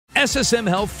SSM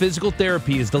Health Physical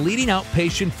Therapy is the leading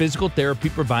outpatient physical therapy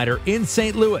provider in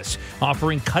St. Louis,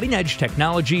 offering cutting-edge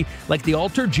technology like the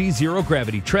Alter G Zero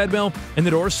Gravity Treadmill and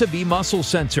the Dorsa V Muscle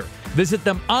Sensor. Visit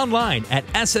them online at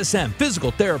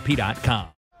ssmphysicaltherapy.com.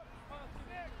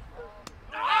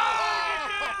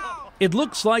 It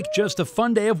looks like just a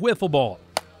fun day of wiffle ball.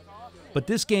 But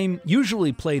this game,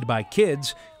 usually played by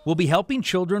kids, will be helping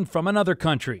children from another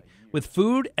country with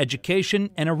food, education,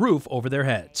 and a roof over their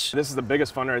heads. This is the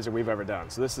biggest fundraiser we've ever done,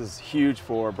 so this is huge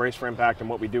for Brace for Impact and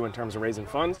what we do in terms of raising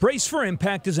funds. Brace for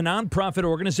Impact is a nonprofit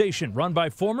organization run by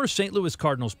former St. Louis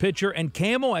Cardinals pitcher and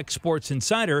KMOX Sports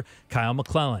insider Kyle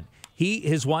McClellan. He,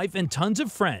 his wife, and tons of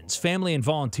friends, family, and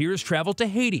volunteers travel to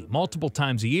Haiti multiple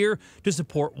times a year to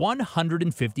support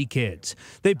 150 kids.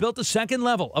 They built a second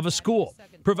level of a school,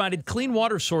 provided clean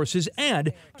water sources,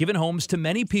 and given homes to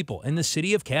many people in the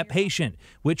city of Cap Haitien,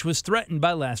 which was threatened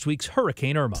by last week's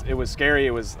Hurricane Irma. It was scary.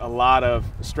 It was a lot of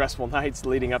stressful nights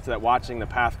leading up to that, watching the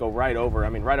path go right over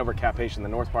Cap Haitien, the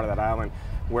north part of that island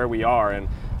where we are. And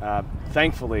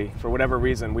thankfully, for whatever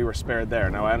reason, we were spared there.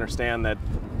 Now, I understand that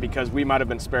because we might have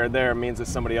been spared there means that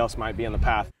somebody else might be in the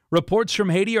path. Reports from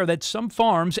Haiti are that some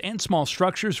farms and small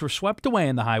structures were swept away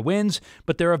in the high winds,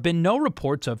 but there have been no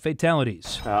reports of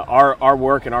fatalities. Our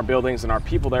work and our buildings and our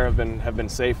people there have been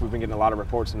safe. We've been getting a lot of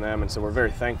reports from them, and so we're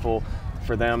very thankful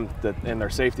for them and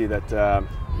their safety that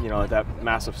that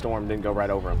massive storm didn't go right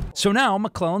over them. So now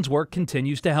McClellan's work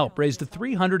continues to help raise the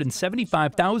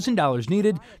 $375,000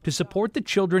 needed to support the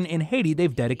children in Haiti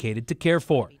they've dedicated to care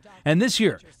for. And this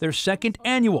year, their second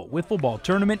annual wiffle ball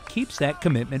tournament keeps that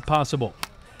commitment possible.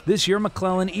 This year,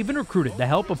 McClellan even recruited the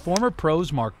help of former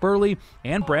pros Mark Burley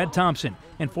and Brad Thompson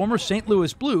and former St.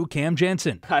 Louis Blue Cam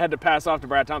Jensen. I had to pass off to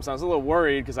Brad Thompson. I was a little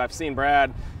worried because I've seen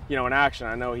Brad, in action.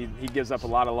 I know he gives up a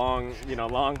lot of long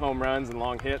home runs and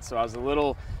long hits, so I was a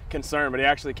little concerned, but he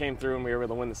actually came through and we were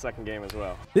able to win the second game as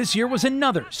well. This year was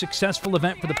another successful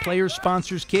event for the players,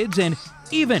 sponsors, kids, and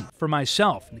even for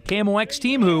myself, the KMOX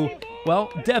team who, well,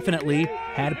 definitely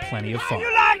had plenty of fun.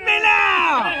 You like me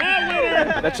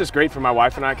now? That's just great for my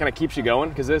wife and I. It kind of keeps you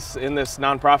going because in this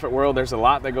nonprofit world, there's a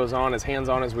lot that goes on, as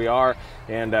hands-on as we are,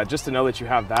 and just to know that you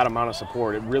have that amount of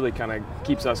support, it really kind of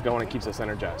keeps us going and keeps us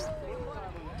energized.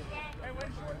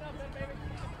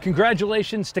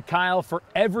 Congratulations to Kyle for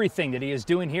everything that he is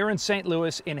doing here in St.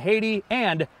 Louis, in Haiti,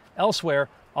 and elsewhere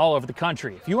all over the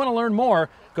country. If you want to learn more,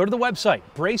 go to the website,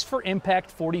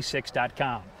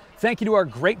 braceforimpact46.com. Thank you to our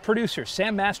great producers,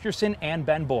 Sam Masterson and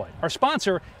Ben Boyd. Our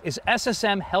sponsor is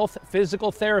SSM Health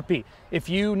Physical Therapy. If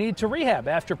you need to rehab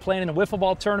after playing in a wiffle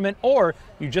ball tournament or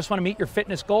you just want to meet your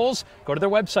fitness goals, go to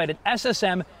their website at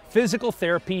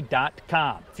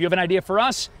ssmphysicaltherapy.com. If you have an idea for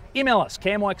us, email us,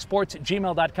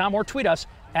 kmoxsports@gmail.com, or tweet us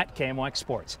at KMOX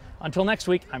Sports. Until next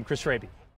week, I'm Chris Raby.